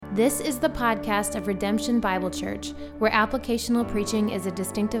This is the podcast of Redemption Bible Church, where applicational preaching is a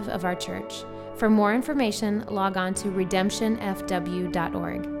distinctive of our church. For more information, log on to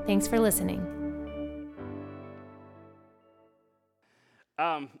redemptionfw.org. Thanks for listening.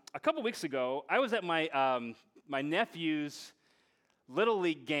 A couple weeks ago, I was at my nephew's Little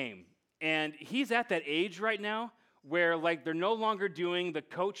League game, and he's at that age right now where they're no longer doing the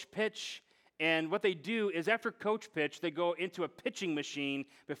coach pitch. And what they do is after coach pitch, they go into a pitching machine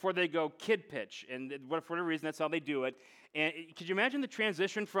before they go kid pitch. And for whatever reason, that's how they do it. And could you imagine the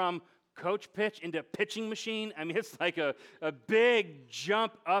transition from coach pitch into pitching machine? I mean, it's like a big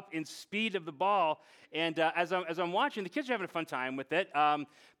jump up in speed of the ball. And as I'm watching, the kids are having a fun time with it.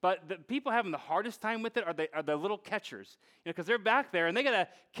 But the people having the hardest time with it are the little catchers. Because they're back there, and they got to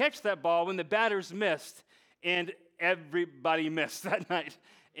catch that ball when the batters missed. And everybody missed that night.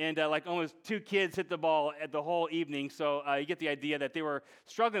 And almost two kids hit the ball at the whole evening. So you get the idea that they were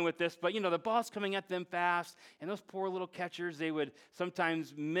struggling with this. But, the ball's coming at them fast. And those poor little catchers, they would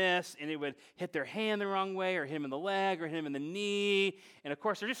sometimes miss. And it would hit their hand the wrong way or hit him in the leg or hit him in the knee. And, of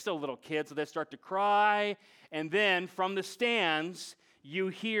course, they're just still little kids. So they start to cry. And then from the stands, you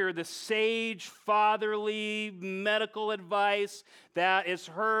hear the sage, fatherly medical advice that is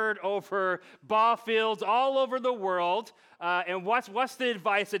heard over ball fields all over the world. And what's the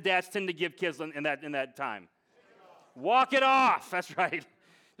advice that dads tend to give kids in that time? Walk it off. That's right.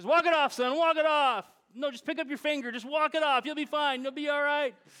 Just walk it off, son. Walk it off. No, just pick up your finger. Just walk it off. You'll be fine. You'll be all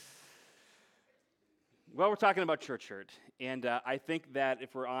right. Well, we're talking about church hurt. And I think that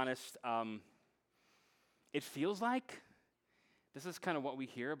if we're honest, it feels like this is kind of what we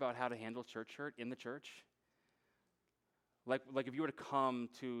hear about how to handle church hurt in the church. Like if you were to come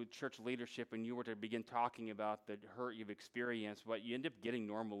to church leadership and you were to begin talking about the hurt you've experienced, what you end up getting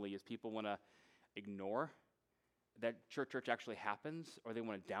normally is people want to ignore that church actually happens, or they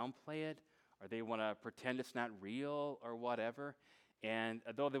want to downplay it, or they want to pretend it's not real or whatever. And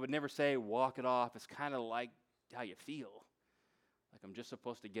though they would never say, walk it off, it's kind of like how you feel. Like I'm just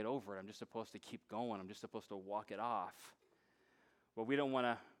supposed to get over it. I'm just supposed to keep going. I'm just supposed to walk it off. Well, we don't want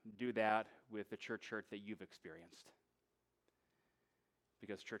to do that with the church hurt that you've experienced.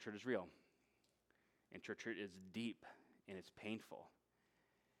 Because church hurt is real. And church hurt is deep and it's painful.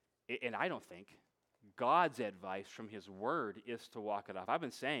 And I don't think God's advice from His Word is to walk it off. I've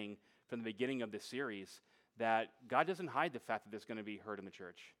been saying from the beginning of this series that God doesn't hide the fact that there's going to be hurt in the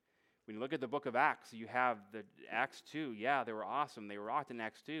church. When you look at the book of Acts, you have the Acts 2. Yeah, they were awesome. They were awesome in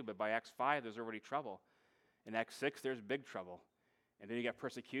Acts 2, but by Acts 5, there's already trouble. In Acts 6, there's big trouble. And then you got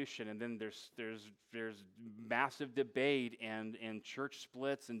persecution, and then there's massive debate and church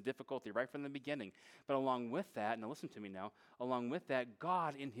splits and difficulty right from the beginning. But along with that, and listen to me now, along with that,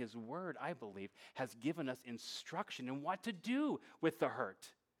 God in His Word, I believe, has given us instruction in what to do with the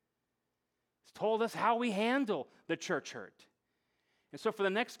hurt. He's told us how we handle the church hurt. And so for the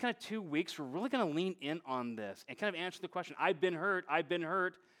next kind of 2 weeks, we're really going to lean in on this and kind of answer the question, I've been hurt,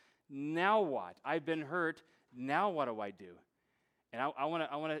 now what? I've been hurt, now what do I do? And I want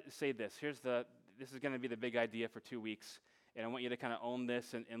to say this. This is going to be the big idea for 2 weeks, and I want you to kind of own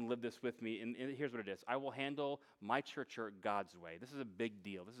this and live this with me. And here's what it is. I will handle my church hurt God's way. This is a big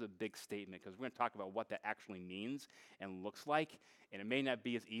deal. This is a big statement because we're going to talk about what that actually means and looks like, and it may not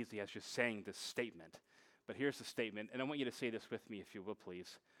be as easy as just saying this statement. But here's the statement, and I want you to say this with me if you will,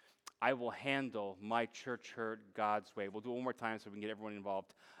 please. I will handle my church hurt God's way. We'll do it one more time so we can get everyone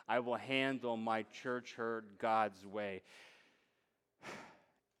involved. I will handle my church hurt God's way.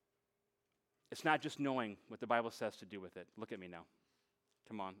 It's not just knowing what the Bible says to do with it. Look at me now.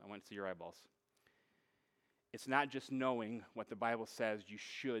 Come on, I want to see your eyeballs. It's not just knowing what the Bible says you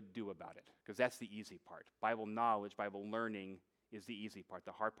should do about it, because that's the easy part. Bible knowledge, Bible learning is the easy part.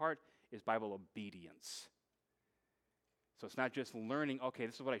 The hard part is Bible obedience. So it's not just learning, okay,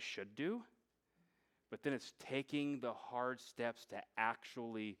 this is what I should do, but then it's taking the hard steps to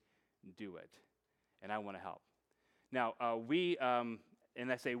actually do it. And I want to help. Now, and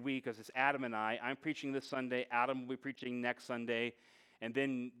I say we because it's Adam and I. I'm preaching this Sunday. Adam will be preaching next Sunday. And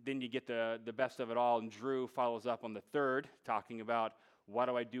then you get the best of it all. And Drew follows up on the 3rd, talking about what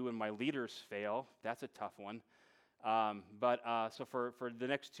do I do when my leaders fail. That's a tough one. So for the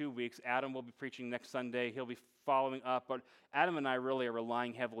next 2 weeks, Adam will be preaching next Sunday. He'll be following up. But Adam and I really are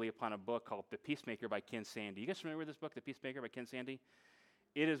relying heavily upon a book called The Peacemaker by Ken Sande. You guys familiar with this book, The Peacemaker by Ken Sande?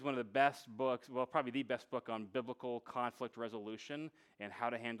 It is one of the best books, well, probably the best book on biblical conflict resolution and how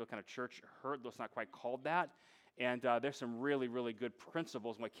to handle kind of church hurt, though it's not quite called that. And there's some really, really good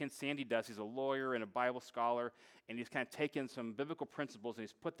principles. And what Ken Sande does, he's a lawyer and a Bible scholar, and he's kind of taken some biblical principles and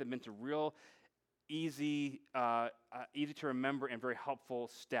he's put them into real easy to remember and very helpful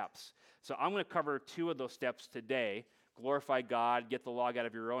steps. So I'm going to cover 2 of those steps today. Glorify God, get the log out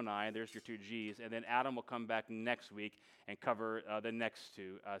of your own eye. There's your 2 G's. And then Adam will come back next week and cover the next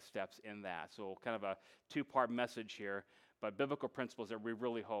 2 steps in that. So kind of a 2-part message here, but biblical principles that we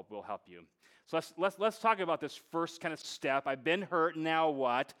really hope will help you. So let's talk about this first kind of step. I've been hurt, now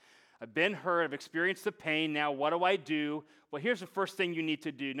what? I've been hurt, I've experienced the pain, now what do I do? Well, here's the first thing you need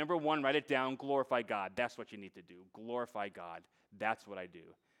to do. Number 1, write it down, glorify God. That's what you need to do. Glorify God. That's what I do.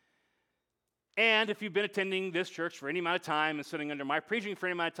 And if you've been attending this church for any amount of time and sitting under my preaching for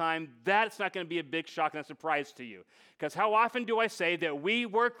any amount of time, that's not going to be a big shock and a surprise to you. Because how often do I say that we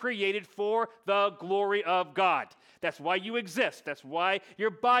were created for the glory of God? That's why you exist. That's why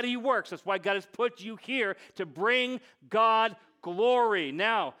your body works. That's why God has put you here to bring God glory.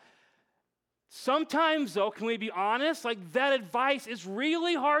 Now, sometimes, though, can we be honest? Like, that advice is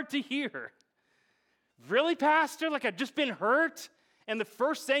really hard to hear. Really, Pastor? Like, I've just been hurt? And the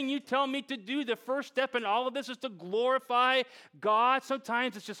first thing you tell me to do, the first step in all of this is to glorify God.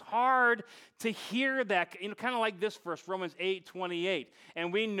 Sometimes it's just hard to hear that, kind of like this verse, Romans 8:28.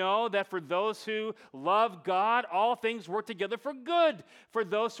 And we know that for those who love God, all things work together for good, for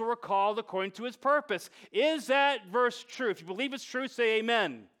those who are called according to his purpose. Is that verse true? If you believe it's true, say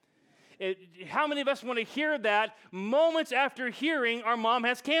amen. How many of us want to hear that moments after hearing our mom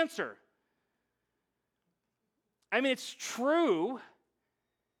has cancer? I mean, it's true.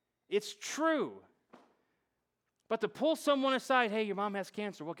 It's true. But to pull someone aside, hey, your mom has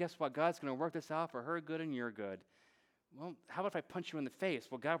cancer. Well, guess what? God's going to work this out for her good and your good. Well, how about if I punch you in the face?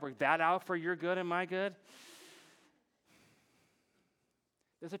 Will God work that out for your good and my good?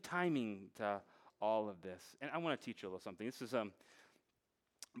 There's a timing to all of this. And I want to teach you a little something. This is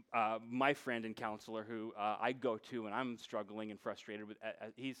my friend and counselor who I go to when I'm struggling and frustrated with.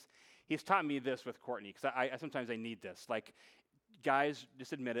 He's taught me this with Courtney, because I sometimes I need this. Like, guys,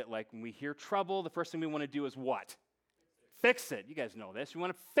 just admit it. Like, when we hear trouble, the first thing we want to do is what? Fix it. You guys know this. We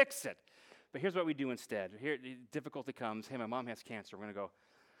want to fix it. But here's what we do instead. Here, difficulty comes. Hey, my mom has cancer. We're going to go,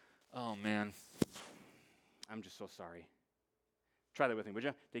 oh, man, I'm just so sorry. Try that with me, would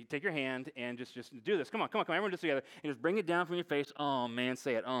you? Take your hand and just do this. Come on. Everyone just together. And just bring it down from your face. Oh, man,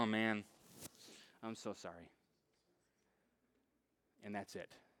 say it. Oh, man, I'm so sorry. And that's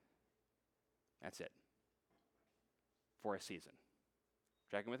it. That's it. For a season.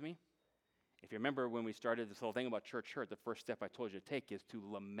 Tracking with me? If you remember when we started this whole thing about church hurt, the first step I told you to take is to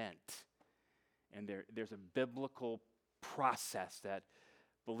lament. And there's a biblical process that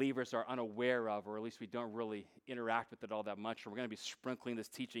believers are unaware of, or at least we don't really interact with it all that much. Or we're going to be sprinkling this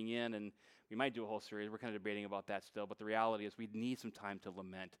teaching in, and we might do a whole series. We're kind of debating about that still. But the reality is we need some time to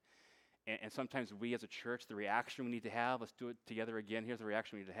lament. And sometimes we as a church, the reaction we need to have, let's do it together again. Here's the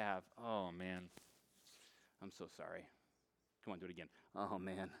reaction we need to have. Oh, man, I'm so sorry. Come on, do it again. Oh,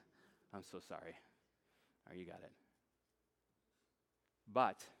 man, I'm so sorry. All right, you got it.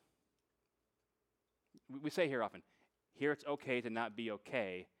 But we say here often, here it's okay to not be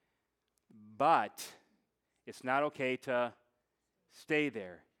okay, but it's not okay to stay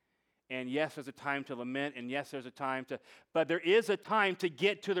there. And yes, there's a time to lament, and yes, there's a time to, but there is a time to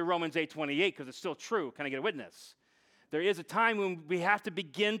get to the Romans 8:28, because it's still true. Can I get a witness? There is a time when we have to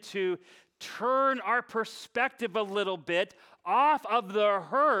begin to turn our perspective a little bit off of the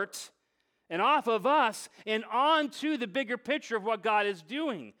hurt and off of us and onto the bigger picture of what God is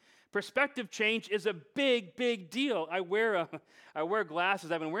doing. Perspective change is a big, big deal. I wear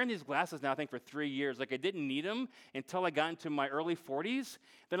glasses. I've been wearing these glasses now, I think, for 3 years. Like, I didn't need them until I got into my early 40s.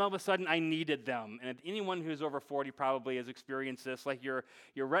 Then all of a sudden, I needed them. And anyone who's over 40 probably has experienced this. Like, your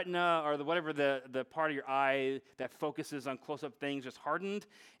retina or whatever the part of your eye that focuses on close-up things just hardened.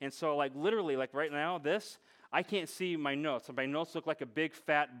 And so, like, literally, like right now, I can't see my notes. So my notes look like a big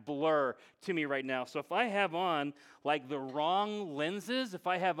fat blur to me right now. So if I have on like the wrong lenses, if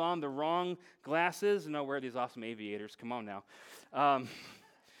I have on the wrong glasses, and I'll wear these awesome aviators, come on now.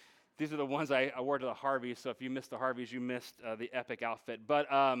 These are the ones I wore to the Harveys. So if you missed the Harveys, you missed the epic outfit. But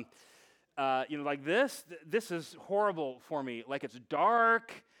like this is horrible for me. Like, it's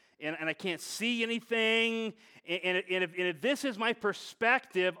dark. And I can't see anything, and if this is my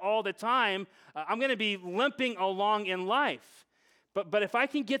perspective all the time, I'm going to be limping along in life. But if I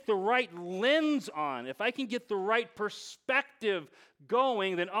can get the right lens on, if I can get the right perspective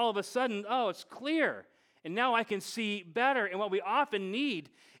going, then all of a sudden, it's clear. And now I can see better. And what we often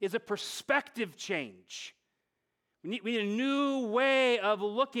need is a perspective change. We need a new way of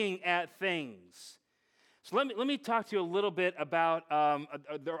looking at things. So let me talk to you a little bit about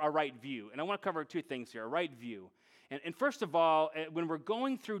a right view. And I want to cover 2 things here, a right view. And first of all, when we're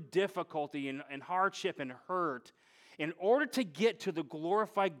going through difficulty and hardship and hurt, in order to get to the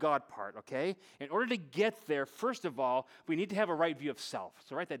glorified God part, okay? In order to get there, first of all, we need to have a right view of self.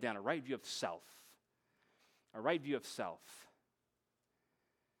 So write that down, a right view of self. A right view of self.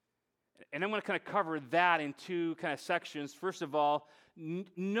 And I'm going to kind of cover that in two kind of sections. First of all,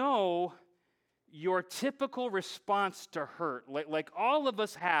 know your typical response to hurt. Like all of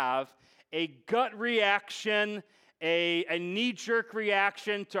us have a gut reaction, a knee-jerk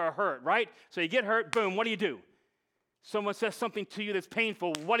reaction to hurt, right? So you get hurt, boom, what do? Someone says something to you that's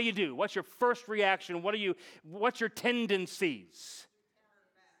painful, what do? What's your first reaction? What's your tendencies?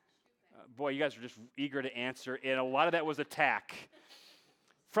 Boy, you guys are just eager to answer, and a lot of that was attack.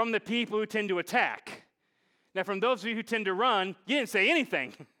 From the people who tend to attack. Now, from those of you who tend to run, you didn't say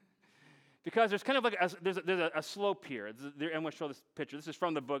anything. Because there's kind of like there's a slope here. I'm going to show this picture. This is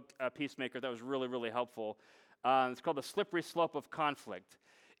from the book Peacemaker. That was really, really helpful. It's called The Slippery Slope of Conflict.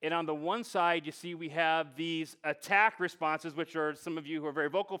 And on the one side, you see we have these attack responses, which are some of you who are very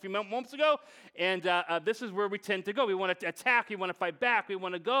vocal a few moments ago. And this is where we tend to go. We want to attack. We want to fight back. We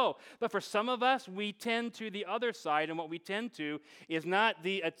want to go. But for some of us, we tend to the other side. And what we tend to is not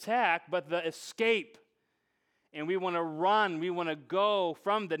the attack, but the escape. And we want to run. We want to go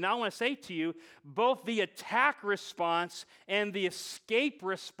from that. Now I want to say to you, both the attack response and the escape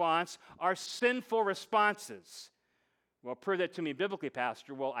response are sinful responses. Well, prove that to me biblically,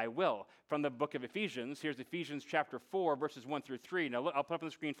 Pastor. Well, I will. From the book of Ephesians, here's Ephesians chapter 4, verses 1 through 3. Now, look, I'll put up on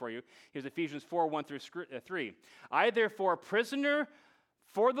the screen for you. Here's Ephesians 4, 1 through 3. I, therefore, a prisoner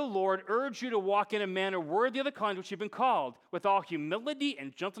for the Lord, urge you to walk in a manner worthy of the calling which you've been called, with all humility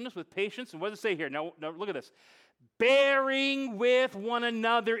and gentleness, with patience. And what does it say here? Now look at this. Bearing with one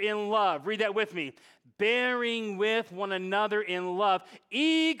another in love. Read that with me. Bearing with one another in love,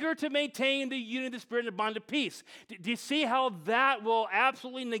 eager to maintain the unity of the Spirit and the bond of peace. Do you see how that will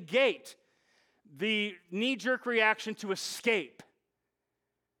absolutely negate the knee-jerk reaction to escape?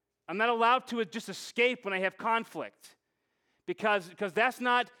 I'm not allowed to just escape when I have conflict because that's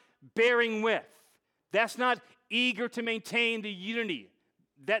not bearing with. That's not eager to maintain the unity.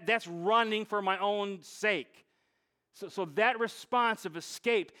 That's running for my own sake. So that response of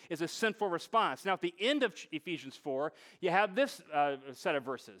escape is a sinful response. Now, at the end of Ephesians 4, you have this set of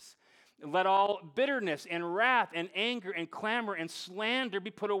verses. Let all bitterness and wrath and anger and clamor and slander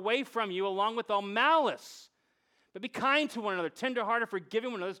be put away from you, along with all malice. But be kind to one another, tenderhearted,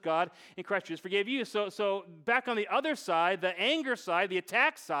 forgiving one another as God in Christ Jesus forgave you. So back on the other side, the anger side, the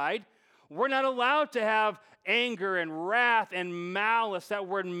attack side, we're not allowed to have anger and wrath and malice. That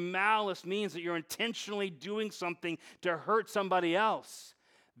word malice means that you're intentionally doing something to hurt somebody else.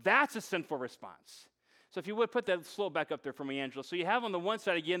 That's a sinful response. So if you would put that slope back up there for me, Angela. So you have on the one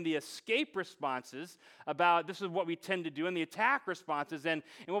side, again, the escape responses about this is what we tend to do, and the attack responses. And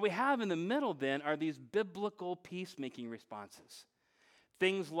what we have in the middle then are these biblical peacemaking responses.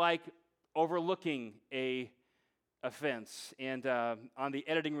 Things like overlooking a offense. And on the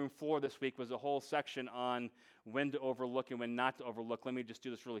editing room floor this week was a whole section on when to overlook and when not to overlook. Let me just do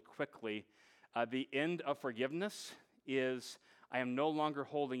this really quickly. The end of forgiveness is I am no longer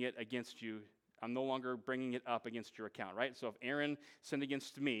holding it against you. I'm no longer bringing it up against your account, right? So if Aaron sinned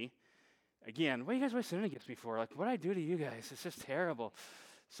against me, again, what are you guys always sinning against me for? Like, what did I do to you guys? It's just terrible.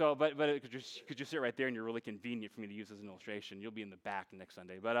 So, but it could just sit right there and you're really convenient for me to use as an illustration. You'll be in the back next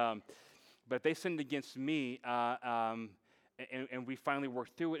Sunday. But if they sinned against me, and we finally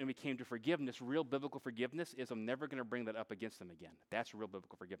worked through it and we came to forgiveness, real biblical forgiveness is I'm never going to bring that up against them again. That's real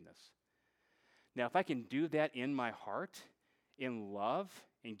biblical forgiveness. Now, if I can do that in my heart, in love,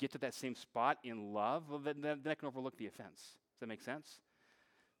 and get to that same spot in love, well, then I can overlook the offense. Does that make sense?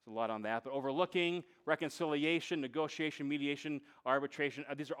 There's a lot on that. But overlooking, reconciliation, negotiation, mediation, arbitration,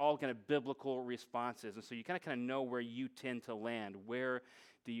 these are all kind of biblical responses. And so you kind of know where you tend to land. Where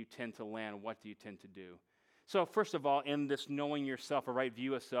do you tend to land? What do you tend to do? So first of all, in this knowing yourself, a right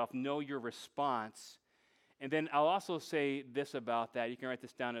view of self, know your response. And then I'll also say this about that. You can write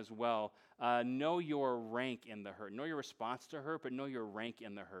this down as well. Know your rank in the hurt. Know your response to hurt, but know your rank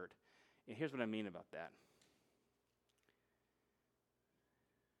in the hurt. And here's what I mean about that.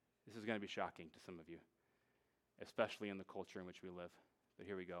 This is going to be shocking to some of you, especially in the culture in which we live. But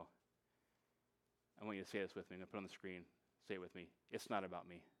here we go. I want you to say this with me. I'm going to put it on the screen. Say it with me. It's not about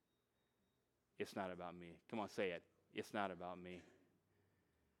me. It's not about me. Come on, say it. It's not about me.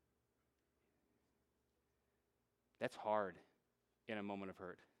 That's hard in a moment of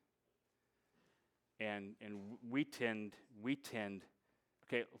hurt. And we tend,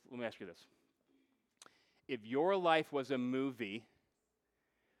 okay, let me ask you this. If your life was a movie,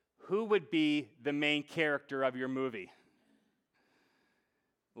 who would be the main character of your movie?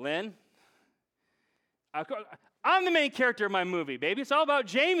 Lynn? I'm the main character of my movie, baby. It's all about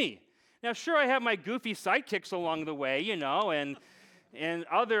Jamie. Now, sure, I have my goofy sidekicks along the way, and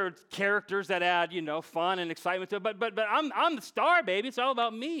other characters that add, fun and excitement to it. But I'm the star, baby. It's all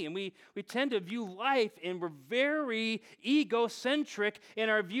about me. And we tend to view life, and we're very egocentric in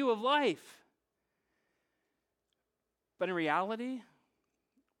our view of life. But in reality,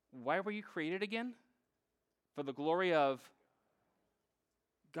 why were you created again? For the glory of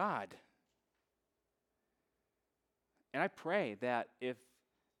God. And I pray that if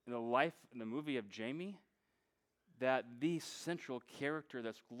in the life, in the movie of Jamie, that the central character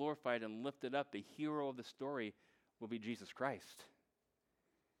that's glorified and lifted up, the hero of the story, will be Jesus Christ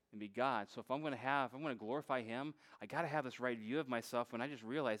and be God. So if I'm going to glorify him, I got to have this right view of myself when I just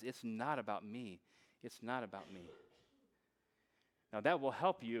realize it's not about me. It's not about me. Now that will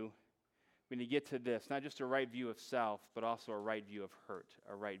help you when you get to this, not just a right view of self, but also a right view of hurt,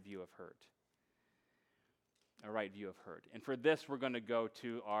 a right view of hurt. A right view of hurt. And for this, we're going to go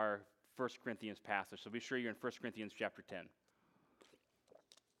to our 1 Corinthians passage. So be sure you're in 1 Corinthians chapter 10.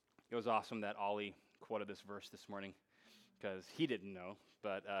 It was awesome that Ollie quoted this verse this morning because he didn't know,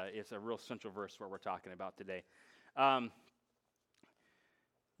 but it's a real central verse what we're talking about today.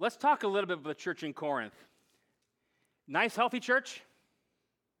 Let's talk a little bit about the church in Corinth. Nice, healthy church?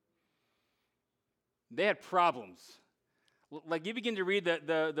 They had problems. Like you begin to read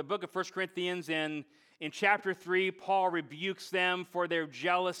the book of 1 Corinthians, and in chapter 3, Paul rebukes them for their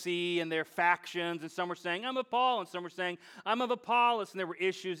jealousy and their factions. And some were saying, I'm of Paul. And some were saying, I'm of Apollos. And there were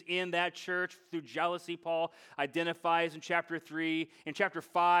issues in that church through jealousy. Paul identifies in chapter 3. In chapter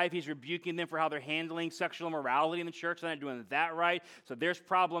 5, he's rebuking them for how they're handling sexual immorality in the church. They're not doing that right. So there's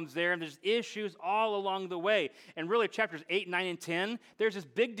problems there. And there's issues all along the way. And really, chapters 8, 9, and 10, there's this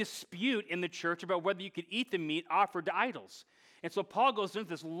big dispute in the church about whether you could eat the meat offered to idols. And so Paul goes into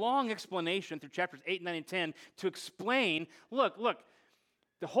this long explanation through chapters 8, 9, and 10 to explain, look,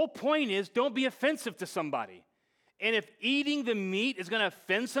 the whole point is don't be offensive to somebody. And if eating the meat is going to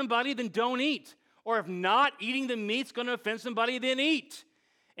offend somebody, then don't eat. Or if not eating the meat is going to offend somebody, then eat.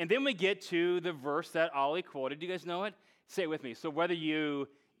 And then we get to the verse that Ollie quoted. Do you guys know it? Say it with me. So whether you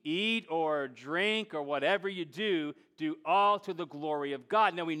eat or drink or whatever you do all to the glory of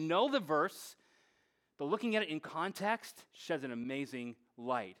God. Now we know the verse, but looking at it in context sheds an amazing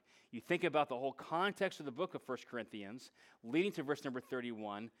light. You think about the whole context of the book of 1 Corinthians, leading to verse number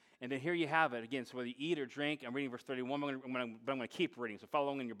 31, and then here you have it again. So whether you eat or drink, I'm reading verse 31, but I'm going to keep reading. So follow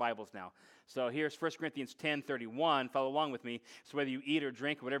along in your Bibles now. So here's 1 Corinthians 10:31. Follow along with me. So whether you eat or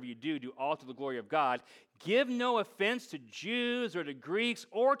drink, whatever you do all to the glory of God. Give no offense to Jews or to Greeks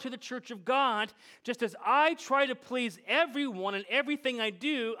or to the church of God, just as I try to please everyone in everything I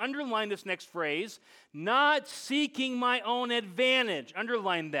do. Underline this next phrase, not seeking my own advantage.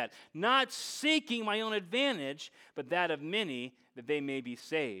 Underline that. Not seeking my own advantage, but that of many, that they may be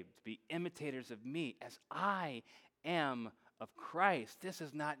saved. Be imitators of me as I am of Christ. This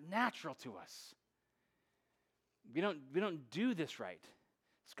is not natural to us. We don't do this right.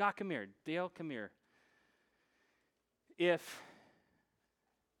 Scott, come here. Dale, come here. If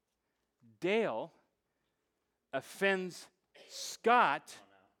Dale offends Scott,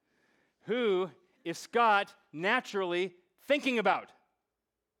 who is Scott naturally thinking about?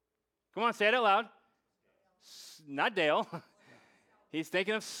 Come on, say it out loud. Not Dale. He's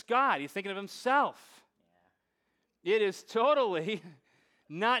thinking of Scott. He's thinking of himself. It is totally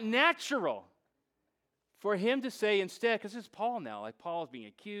not natural for him to say instead, because this is Paul now, like Paul is being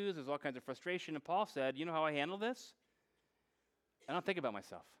accused, there's all kinds of frustration, and Paul said, you know how I handle this? I don't think about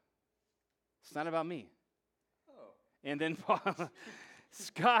myself. It's not about me. Oh. And then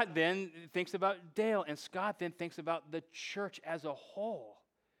Scott then thinks about Dale, and Scott then thinks about the church as a whole.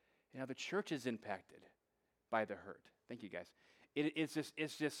 You know, the church is impacted by the hurt. Thank you, guys.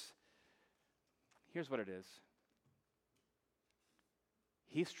 It's just, here's what it is.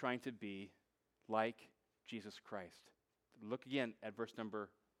 He's trying to be like Jesus Christ. Look again at verse number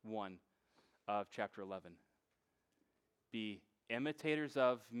 1 of chapter 11. Be imitators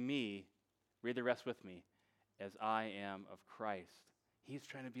of me, read the rest with me, as I am of Christ. He's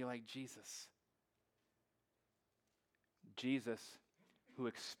trying to be like Jesus. Jesus, who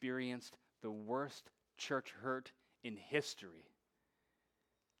experienced the worst church hurt in history.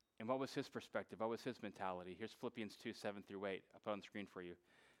 And what was his perspective? What was his mentality? Here's Philippians 2, 7 through 8. I'll put it on the screen for you.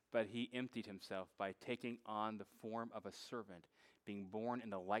 But he emptied himself by taking on the form of a servant, being born in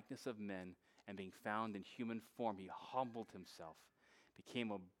the likeness of men, and being found in human form. He humbled himself,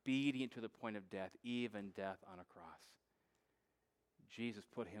 became obedient to the point of death, even death on a cross. Jesus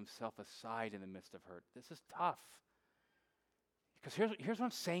put himself aside in the midst of hurt. This is tough. Because here's what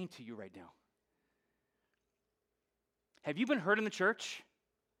I'm saying to you right now. Have you been hurt in the church?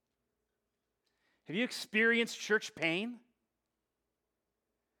 Have you experienced church pain?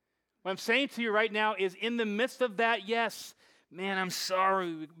 What I'm saying to you right now is in the midst of that, yes, man, I'm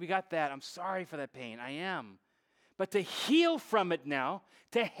sorry we got that. I'm sorry for that pain. I am. But to heal from it now,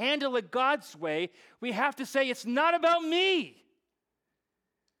 to handle it God's way, we have to say it's not about me.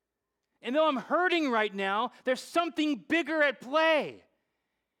 And though I'm hurting right now, there's something bigger at play.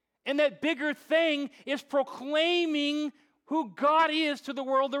 And that bigger thing is proclaiming who God is to the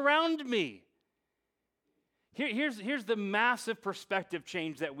world around me. Here's the massive perspective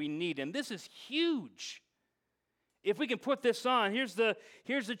change that we need, and this is huge. If we can put this on, here's the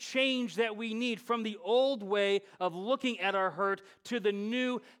change that we need from the old way of looking at our hurt to the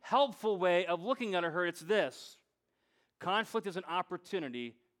new, helpful way of looking at our hurt. It's this. Conflict is an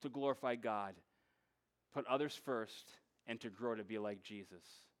opportunity to glorify God, put others first, and to grow to be like Jesus.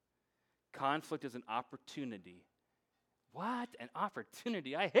 Conflict is an opportunity. What? An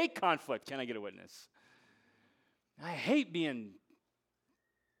opportunity? I hate conflict. Can I get a witness? I hate being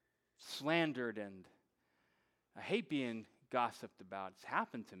slandered and I hate being gossiped about. It's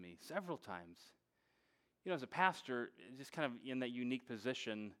happened to me several times. You know, as a pastor, just kind of in that unique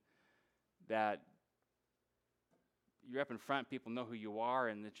position that you're up in front, people know who you are,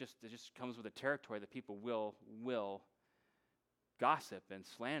 and it just comes with the territory that people will gossip and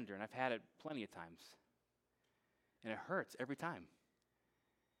slander, and I've had it plenty of times. And it hurts every time.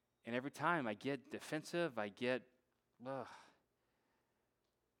 And every time I get defensive, I get, ugh.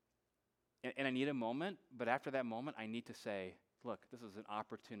 And I need a moment, but after that moment, I need to say, look, this is an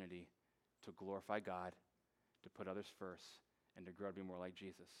opportunity to glorify God, to put others first, and to grow to be more like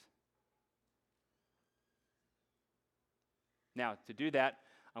Jesus. Now, to do that,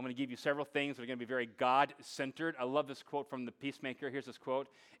 I'm going to give you several things that are going to be very God-centered. I love this quote from the Peacemaker. Here's this quote.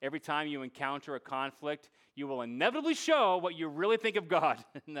 Every time you encounter a conflict, you will inevitably show what you really think of God.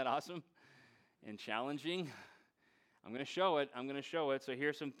 Isn't that awesome and challenging? I'm going to show it. So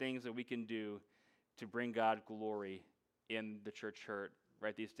here's some things that we can do to bring God glory in the church hurt.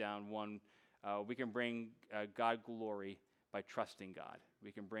 Write these down. One, we can bring God glory by trusting God.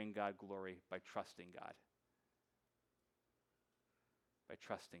 We can bring God glory by trusting God. By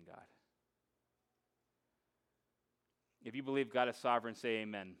trusting God. If you believe God is sovereign, say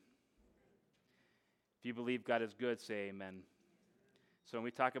amen. If you believe God is good, say amen. So when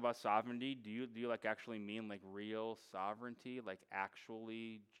we talk about sovereignty, do you like actually mean like real sovereignty, like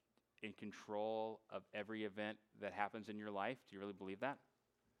actually in control of every event that happens in your life? Do you really believe that?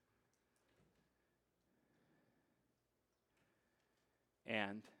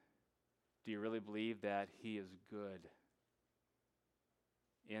 And do you really believe that He is good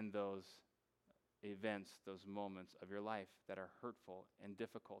in those events, those moments of your life that are hurtful and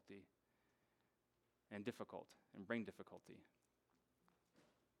difficult and bring difficulty?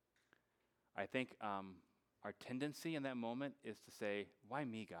 I think our tendency in that moment is to say, why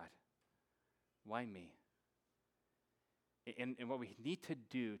me, God? Why me? And what we need to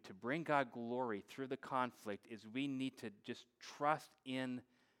do to bring God glory through the conflict is we need to just trust in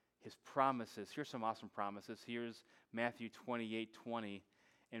His promises. Here's some awesome promises. Here's Matthew 28:20.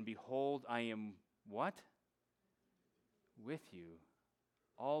 And behold, I am what? With you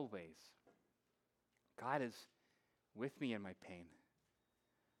always. God is with me in my pain.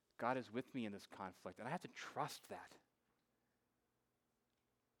 God is with me in this conflict, and I have to trust that.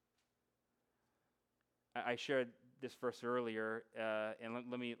 I shared this verse earlier, and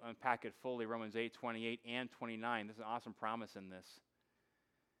let me unpack it fully. Romans 8:28 and 29. There's an awesome promise in this.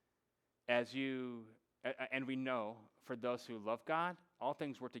 And we know, for those who love God, all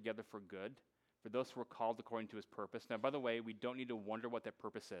things work together for good, for those who are called according to His purpose. Now, by the way, we don't need to wonder what that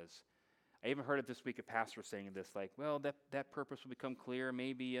purpose is. I even heard it this week, a pastor saying this, like, well, that purpose will become clear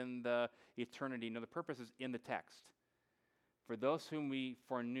maybe in the eternity. No, the purpose is in the text. For those whom we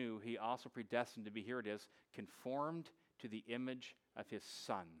foreknew, He also predestined to be, here it is, conformed to the image of His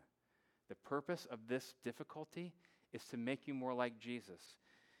Son. The purpose of this difficulty is to make you more like Jesus.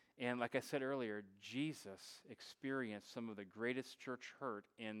 And like I said earlier, Jesus experienced some of the greatest church hurt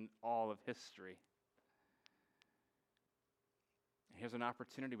in all of history. Here's an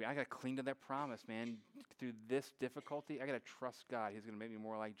opportunity. I got to cling to that promise, man. Through this difficulty, I got to trust God. He's going to make me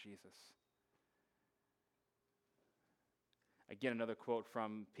more like Jesus. Again, another quote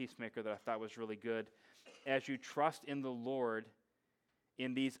from Peacemaker that I thought was really good. As you trust in the Lord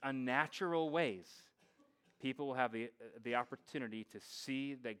in these unnatural ways, people will have the opportunity to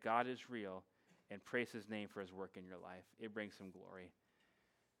see that God is real and praise His name for His work in your life. It brings Him glory.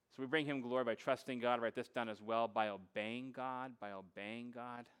 So we bring him glory by trusting God. Write this down as well, by obeying God, by obeying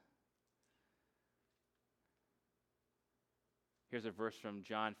God. Here's a verse from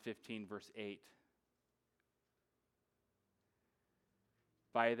John 15, verse 8.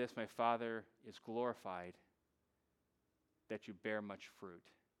 By this my Father is glorified, that you bear much fruit,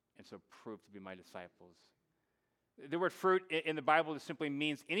 and so prove to be my disciples. The word fruit in the Bible just simply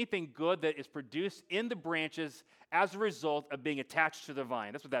means anything good that is produced in the branches as a result of being attached to the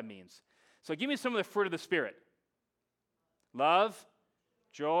vine. That's what that means. So give me some of the fruit of the Spirit. Love,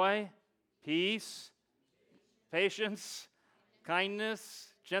 joy, peace, patience, kindness,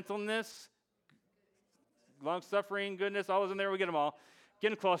 gentleness, long-suffering, goodness, all is in there. We get them all.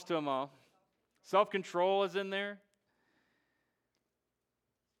 Getting close to them all. Self-control is in there.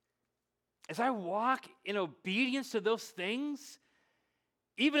 As I walk in obedience to those things,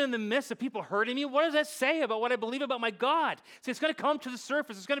 even in the midst of people hurting me, what does that say about what I believe about my God? See, it's going to come to the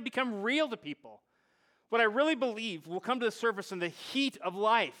surface. It's going to become real to people. What I really believe will come to the surface in the heat of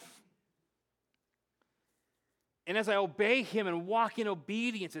life. And as I obey him and walk in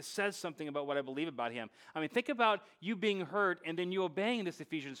obedience, it says something about what I believe about him. I mean, think about you being hurt and then you obeying this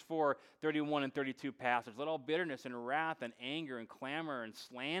Ephesians 4, 31 and 32 passage. Let all bitterness and wrath and anger and clamor and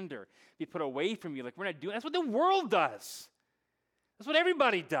slander be put away from you. Like we're not doing, that's what the world does. That's what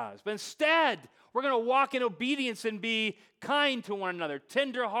everybody does. But instead, we're going to walk in obedience and be kind to one another,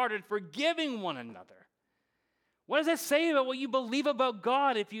 tender-hearted, forgiving one another. What does that say about what you believe about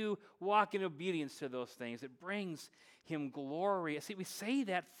God if you walk in obedience to those things? It brings him glory. See, we say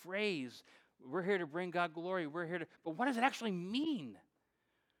that phrase, we're here to bring God glory, but what does it actually mean?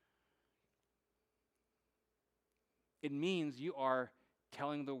 It means you are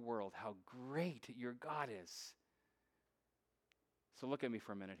telling the world how great your God is. So look at me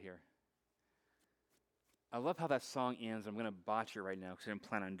for a minute here. I love how that song ends. I'm going to botch it right now because I didn't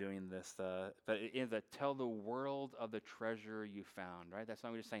plan on doing this. But it ends that tell the world of the treasure you found, right? That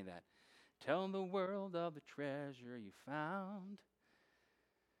song, we just sang that. Tell the world of the treasure you found.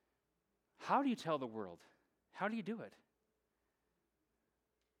 How do you tell the world? How do you do it?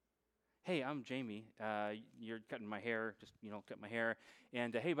 Hey, I'm Jamie. You're cutting my hair. Just, cut my hair.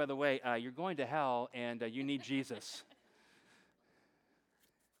 And hey, by the way, you're going to hell and you need Jesus.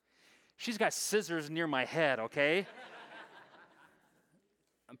 She's got scissors near my head, okay?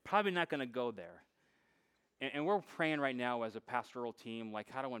 I'm probably not going to go there. And we're praying right now as a pastoral team,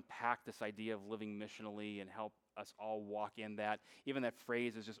 like how to unpack this idea of living missionally and help us all walk in that. Even that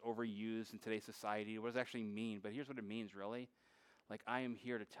phrase is just overused in today's society. What does it actually mean? But here's what it means, really. Like, I am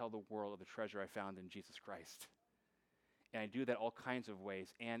here to tell the world of the treasure I found in Jesus Christ. And I do that all kinds of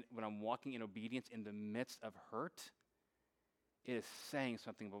ways. And when I'm walking in obedience in the midst of hurt, it is saying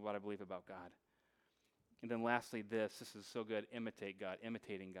something about what I believe about God. And then lastly, this is so good, imitate God,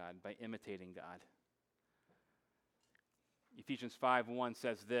 imitating God, by imitating God. Ephesians 5:1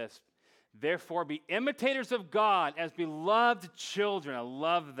 says this, therefore be imitators of God as beloved children. I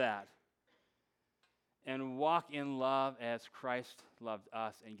love that. And walk in love as Christ loved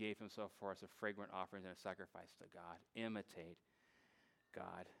us and gave himself for us a fragrant offering and a sacrifice to God. Imitate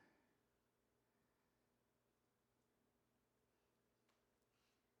God.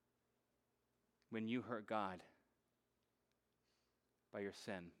 When you hurt God by your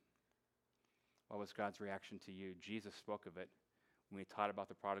sin, what was God's reaction to you? Jesus spoke of it when he taught about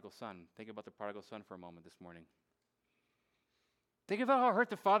the prodigal son. Think about the prodigal son for a moment this morning. Think about how hurt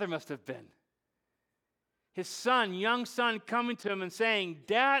the father must have been. His son, young son, coming to him and saying,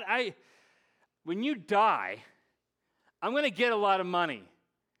 Dad, when you die, I'm going to get a lot of money.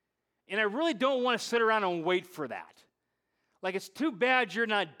 And I really don't want to sit around and wait for that. Like, it's too bad you're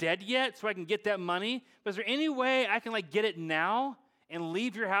not dead yet so I can get that money. But is there any way I can, get it now and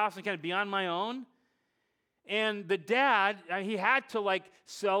leave your house and kind of be on my own? And the dad, he had to,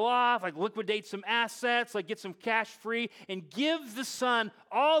 sell off, liquidate some assets, get some cash free, and give the son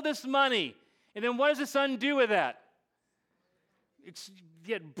all this money. And then what does the son do with that?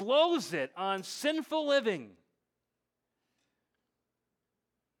 It blows it on sinful living.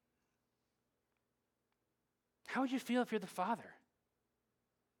 How would you feel if you're the father?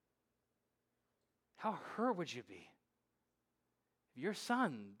 How hurt would you be if your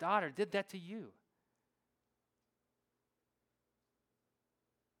son, daughter did that to you?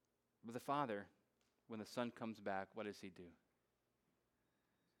 But the father, when the son comes back, what does he do?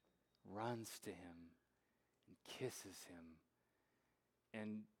 Runs to him and kisses him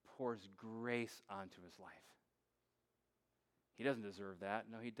and pours grace onto his life. He doesn't deserve that.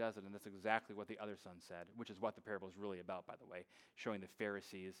 No, he doesn't. And that's exactly what the other son said, which is what the parable is really about, by the way, showing the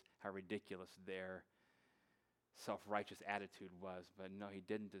Pharisees how ridiculous their self-righteous attitude was, but no, he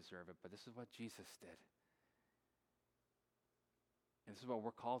didn't deserve it. But this is what Jesus did. And this is what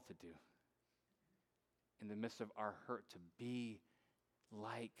we're called to do. In the midst of our hurt, to be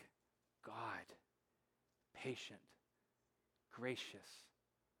like God, patient, gracious,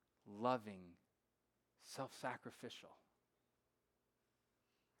 loving, self-sacrificial.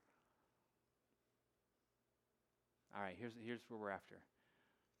 All right, here's what we're after.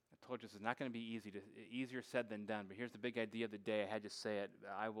 I told you this is not going to be easier said than done, but here's the big idea of the day. I had to say it.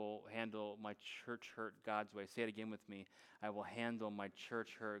 I will handle my church hurt God's way. Say it again with me. I will handle my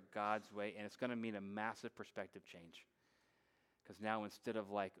church hurt God's way, and it's going to mean a massive perspective change. Because now instead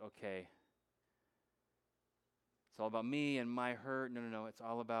of like, okay, it's all about me and my hurt. No. It's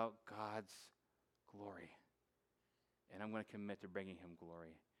all about God's glory. And I'm going to commit to bringing him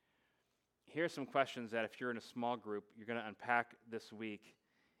glory. Here are some questions that if you're in a small group, you're going to unpack this week.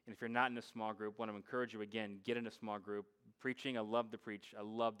 And if you're not in a small group, I want to encourage you again, get in a small group. Preaching, I love to preach,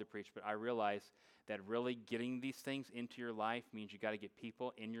 but I realize that really getting these things into your life means you got to get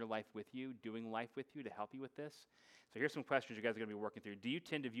people in your life with you, doing life with you to help you with this. So here's some questions you guys are going to be working through. Do you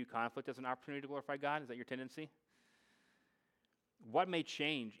tend to view conflict as an opportunity to glorify God? Is that your tendency? What may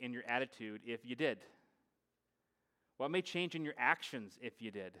change in your attitude if you did? What may change in your actions if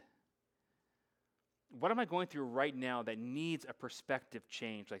you did? What am I going through right now that needs a perspective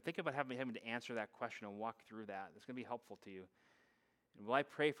change? Like, think about having to answer that question and walk through that. It's going to be helpful to you. And will I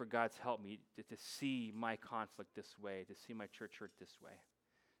pray for God's help me to see my conflict this way, to see my church hurt this way?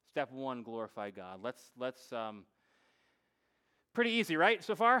 Step one, glorify God. Let's pretty easy, right,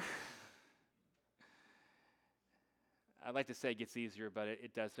 so far? I'd like to say it gets easier, but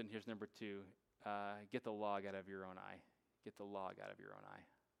it doesn't. Here's number two. Get the log out of your own eye. Get the log out of your own eye.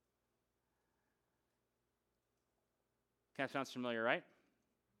 Kind of sounds familiar, right?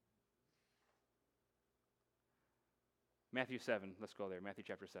 Matthew 7. Let's go there. Matthew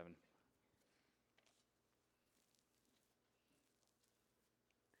chapter 7.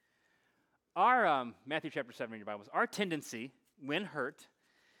 Our Matthew chapter 7 in your Bibles, our tendency when hurt,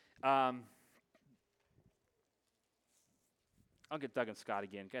 I'll get Doug and Scott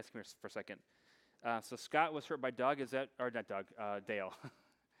again. Guys, come here for a second. So Scott was hurt by Doug. Dale.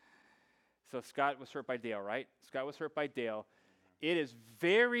 So Scott was hurt by Dale, right? Scott was hurt by Dale. It is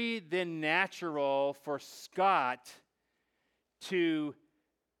very then natural for Scott to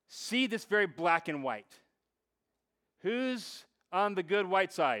see this very black and white. Who's on the good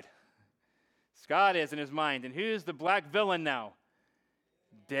white side? Scott is in his mind. And who's the black villain now?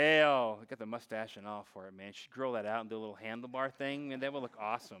 Dale. Got the mustache and all for it, man. She grow that out and do a little handlebar thing, and that would look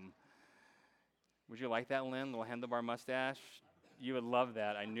awesome. Would you like that, Lynn? Little handlebar mustache? You would love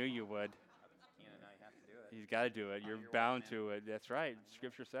that. I knew you would. You've got to do it. You're bound to it. That's right.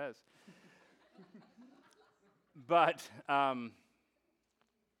 Scripture says. But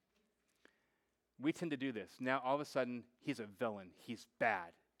we tend to do this. Now, all of a sudden, he's a villain. He's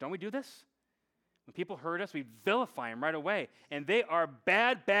bad. Don't we do this? When people hurt us, we vilify them right away. And they are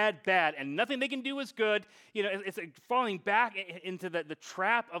bad, bad, bad. And nothing they can do is good. You know, it's like falling back into the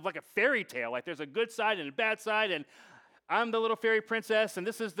trap of like a fairy tale. Like there's a good side and a bad side. And I'm the little fairy princess. And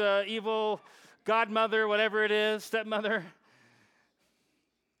this is the evil godmother, whatever it is, stepmother. It's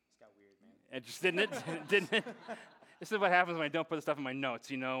got weird, man. It just didn't it? Didn't it? This is what happens when I don't put the stuff in my notes,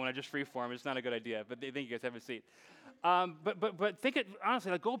 you know, when I just freeform. It's not a good idea, but thank you guys. Have a seat. But think it,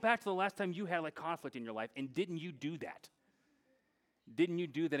 honestly, like go back to the last time you had like conflict in your life, and didn't you do that? Didn't you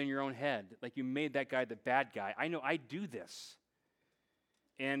do that in your own head? Like you made that guy the bad guy. I know I do this.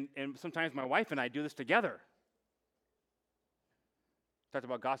 And sometimes my wife and I do this together. Talked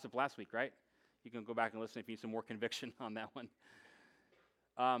about gossip last week, right? You can go back and listen if you need some more conviction on that one.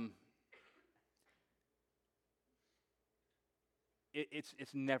 It's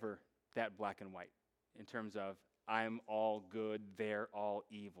never that black and white in terms of I'm all good, they're all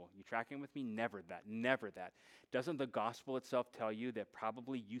evil. You tracking with me? Never that. Doesn't the gospel itself tell you that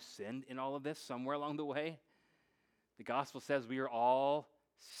probably you sinned in all of this somewhere along the way? The gospel says we are all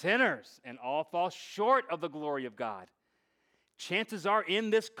sinners and all fall short of the glory of God. Chances are in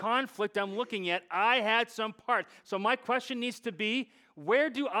this conflict I'm looking at, I had some part. So my question needs to be,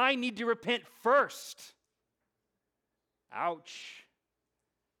 where do I need to repent first? Ouch.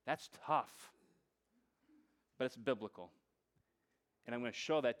 That's tough. But it's biblical. And I'm going to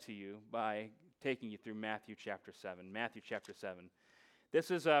show that to you by taking you through Matthew chapter 7. Matthew chapter 7. This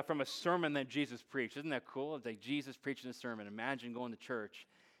is from a sermon that Jesus preached. Isn't that cool? It's like Jesus preaching a sermon. Imagine going to church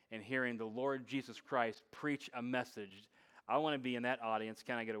and hearing the Lord Jesus Christ preach a message. I want to be in that audience.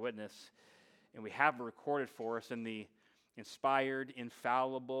 Can I get a witness? And we have it recorded for us in the inspired,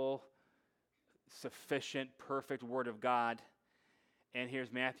 infallible, sufficient, perfect Word of God. And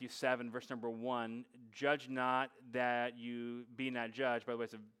here's Matthew 7, verse number 1. Judge not that you be not judged. By the way,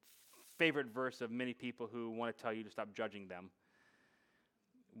 it's a favorite verse of many people who want to tell you to stop judging them.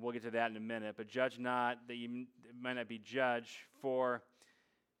 We'll get to that in a minute. But judge not that you might not be judged. For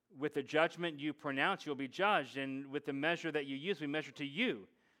with the judgment you pronounce, you'll be judged. And with the measure that you use, we measure to you.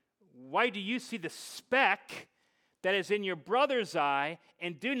 Why do you see the speck that is in your brother's eye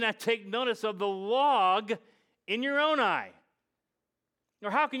and do not take notice of the log in your own eye? Or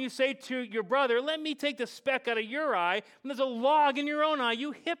how can you say to your brother, let me take the speck out of your eye when there's a log in your own eye,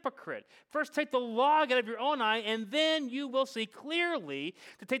 you hypocrite? First take the log out of your own eye, and then you will see clearly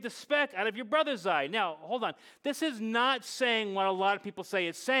to take the speck out of your brother's eye. Now, hold on. This is not saying what a lot of people say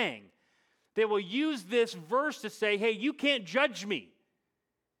it's saying. They will use this verse to say, hey, you can't judge me.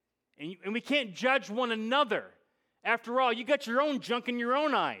 And we can't judge one another. After all, you got your own junk in your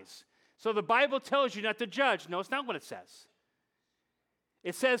own eyes. So the Bible tells you not to judge. No, it's not what it says.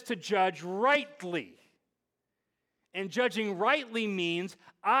 It says to judge rightly. And judging rightly means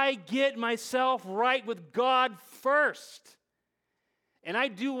I get myself right with God first. And I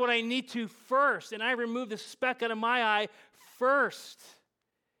do what I need to first. And I remove the speck out of my eye first.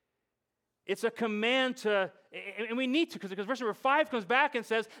 It's a command to, and we need to, because verse number 5 comes back and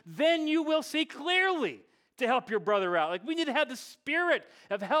says, then you will see clearly to help your brother out. Like we need to have the spirit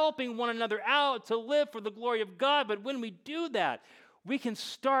of helping one another out to live for the glory of God. But when we do that, we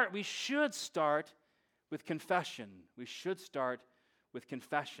should start with confession. We should start with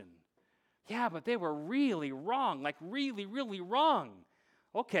confession. Yeah, but they were really wrong, like really, really wrong.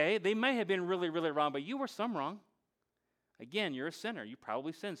 Okay, they may have been really, really wrong, but you were some wrong. Again, you're a sinner. You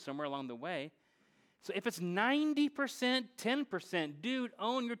probably sinned somewhere along the way. So if it's 90%, 10%, dude,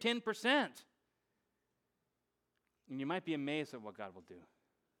 own your 10%. And you might be amazed at what God will do.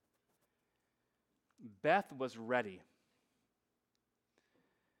 Beth was ready.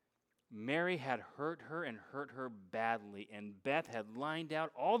 Mary had hurt her and hurt her badly, and Beth had lined out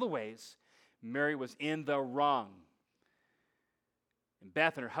all the ways Mary was in the wrong. And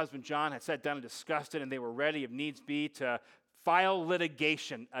Beth and her husband John had sat down and discussed it, and they were ready, if needs be, to file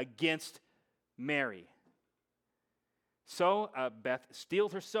litigation against Mary. So Beth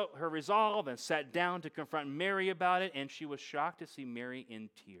steeled her resolve and sat down to confront Mary about it, and she was shocked to see Mary in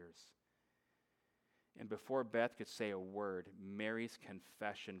tears. And before Beth could say a word, Mary's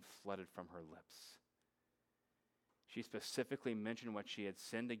confession flooded from her lips. She specifically mentioned what she had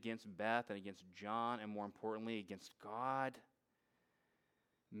sinned against Beth and against John, and more importantly, against God.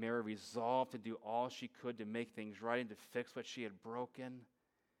 Mary resolved to do all she could to make things right and to fix what she had broken.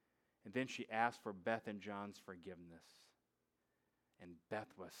 And then she asked for Beth and John's forgiveness. And Beth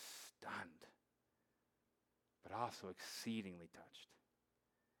was stunned, but also exceedingly touched.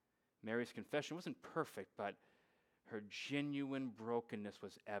 Mary's confession wasn't perfect, but her genuine brokenness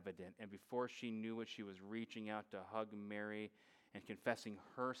was evident. And before she knew it, she was reaching out to hug Mary and confessing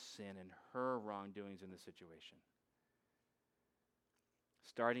her sin and her wrongdoings in the situation.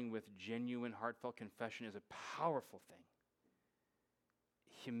 Starting with genuine, heartfelt confession is a powerful thing.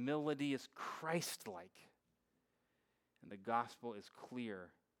 Humility is Christ-like. And the gospel is clear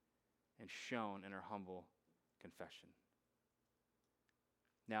and shown in her humble confession.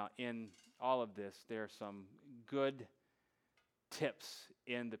 Now, in all of this, there are some good tips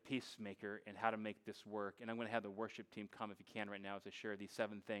in the Peacemaker and how to make this work. And I'm going to have the worship team come if you can right now as I share these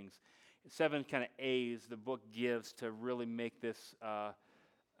 7 things. 7 kind of A's the book gives to really make this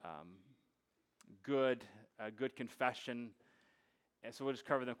good confession. And so we'll just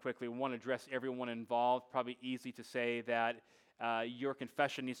cover them quickly. We want to address everyone involved. Probably easy to say that your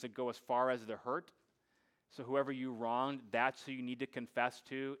confession needs to go as far as the hurt. So whoever you wronged, that's who you need to confess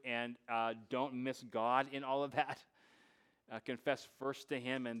to, and don't miss God in all of that. Confess first to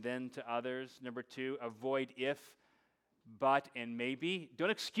Him and then to others. Number 2, avoid if, but, and maybe. Don't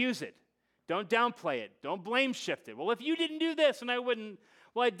excuse it. Don't downplay it. Don't blame shift it. Well, if you didn't do this, and I wouldn't,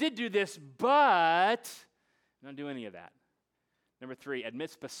 well, I did do this, but don't do any of that. Number 3, admit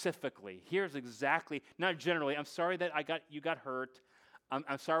specifically. Here's exactly, not generally, I'm sorry that you got hurt.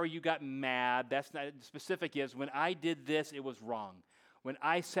 I'm sorry you got mad. That's not, specific is, when I did this, it was wrong. When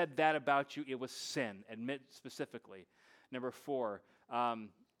I said that about you, it was sin. Admit specifically. Number 4,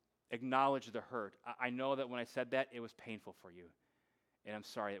 acknowledge the hurt. I know that when I said that, it was painful for you. And I'm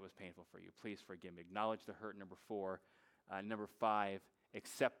sorry it was painful for you. Please forgive me. Acknowledge the hurt, number 4. Number 5,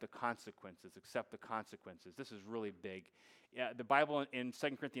 accept the consequences. Accept the consequences. This is really big. The Bible in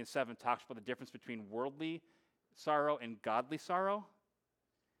 2 Corinthians 7 talks about the difference between worldly sorrow and godly sorrow.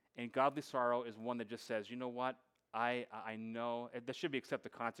 And godly sorrow is one that just says, you know what? I know, this should be accept the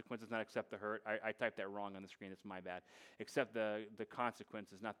consequences, not accept the hurt. I typed that wrong on the screen, it's my bad. Accept the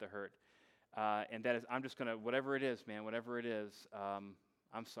consequences, not the hurt. And that is, I'm just going to, whatever it is, man, whatever it is,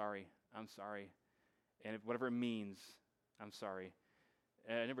 I'm sorry. And whatever it means, I'm sorry.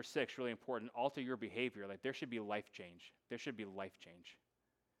 Number 6, really important, alter your behavior. Like, there should be life change. There should be life change.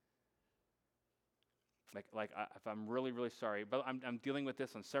 If I'm really, really sorry, but I'm dealing with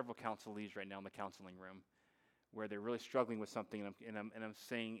this on several counselees right now in the counseling room, where they're really struggling with something, and I'm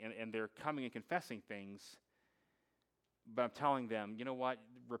saying, and they're coming and confessing things, but I'm telling them, you know what?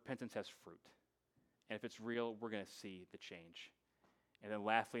 Repentance has fruit, and if it's real, we're going to see the change. And then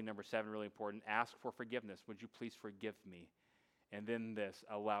lastly, number 7, really important, ask for forgiveness. Would you please forgive me? And then this,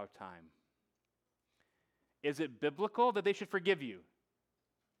 allow time. Is it biblical that they should forgive you?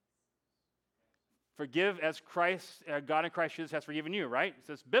 Forgive as Christ, God in Christ Jesus has forgiven you, right?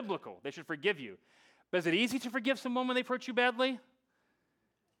 So it's biblical. They should forgive you. But is it easy to forgive someone when they've hurt you badly?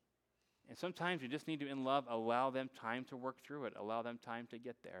 And sometimes you just need to, in love, allow them time to work through it. Allow them time to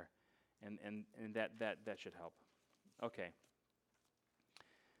get there. And that should help. Okay.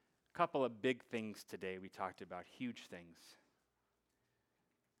 A couple of big things today we talked about, huge things.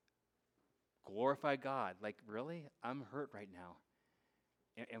 Glorify God. Like, really? I'm hurt right now.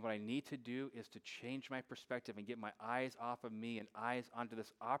 And what I need to do is to change my perspective and get my eyes off of me and eyes onto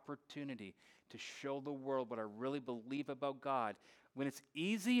this opportunity to show the world what I really believe about God. When it's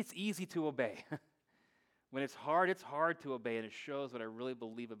easy to obey. When it's hard to obey, and it shows what I really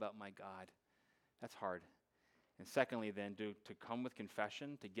believe about my God. That's hard. And secondly, then, to come with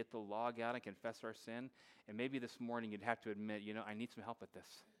confession, to get the log out and confess our sin. And maybe this morning you'd have to admit, I need some help with this.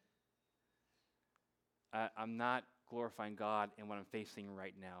 I'm not glorifying God in what I'm facing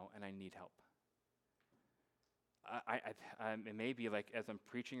right now, and I need help. It may be like, as I'm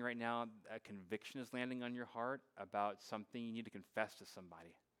preaching right now, a conviction is landing on your heart about something you need to confess to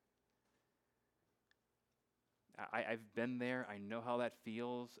somebody. I've been there. I know how that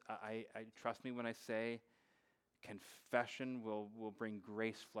feels. I trust me when I say confession will bring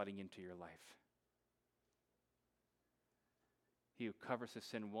grace flooding into your life. He who covers his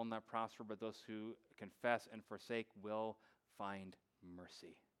sin will not prosper, but those who confess and forsake will find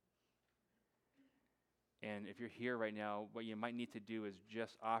mercy. And if you're here right now, what you might need to do is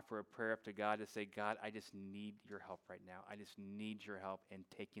just offer a prayer up to God to say, God, I just need your help right now. I just need your help in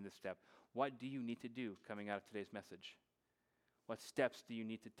taking the step. What do you need to do coming out of today's message? What steps do you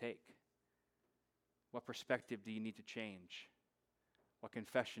need to take? What perspective do you need to change? What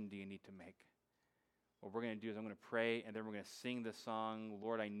confession do you need to make? What we're going to do is I'm going to pray, and then we're going to sing the song,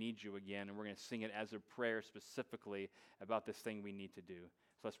 Lord, I Need You Again, and we're going to sing it as a prayer specifically about this thing we need to do.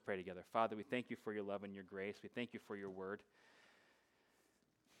 So let's pray together. Father, we thank you for your love and your grace. We thank you for your word.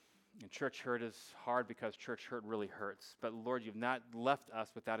 And church hurt is hard because church hurt really hurts. But Lord, you've not left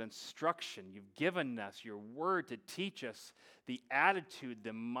us without instruction. You've given us your word to teach us the attitude, the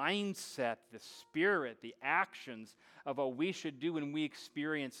mindset, the spirit, the actions of what we should do when we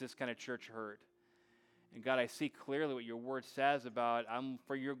experience this kind of church hurt. And God, I see clearly what your word says about, I'm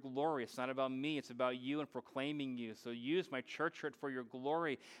for your glory. It's not about me. It's about you and proclaiming you. So use my church hurt for your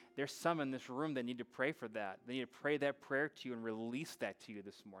glory. There's some in this room that need to pray for that. They need to pray that prayer to you and release that to you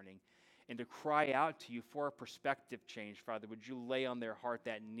this morning. And to cry out to you for a perspective change, Father. Would you lay on their heart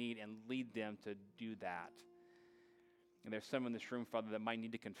that need and lead them to do that? And there's some in this room, Father, that might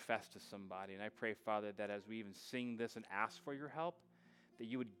need to confess to somebody. And I pray, Father, that as we even sing this and ask for your help, that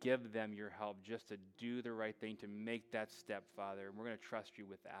you would give them your help just to do the right thing, to make that step, Father. And we're going to trust you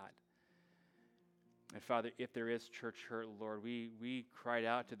with that. And Father, if there is church hurt, Lord, we cried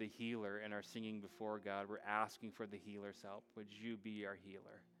out to the healer in our singing before God. We're asking for the healer's help. Would you be our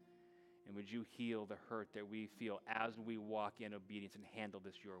healer? And would you heal the hurt that we feel as we walk in obedience and handle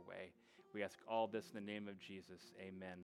this your way? We ask all this in the name of Jesus. Amen.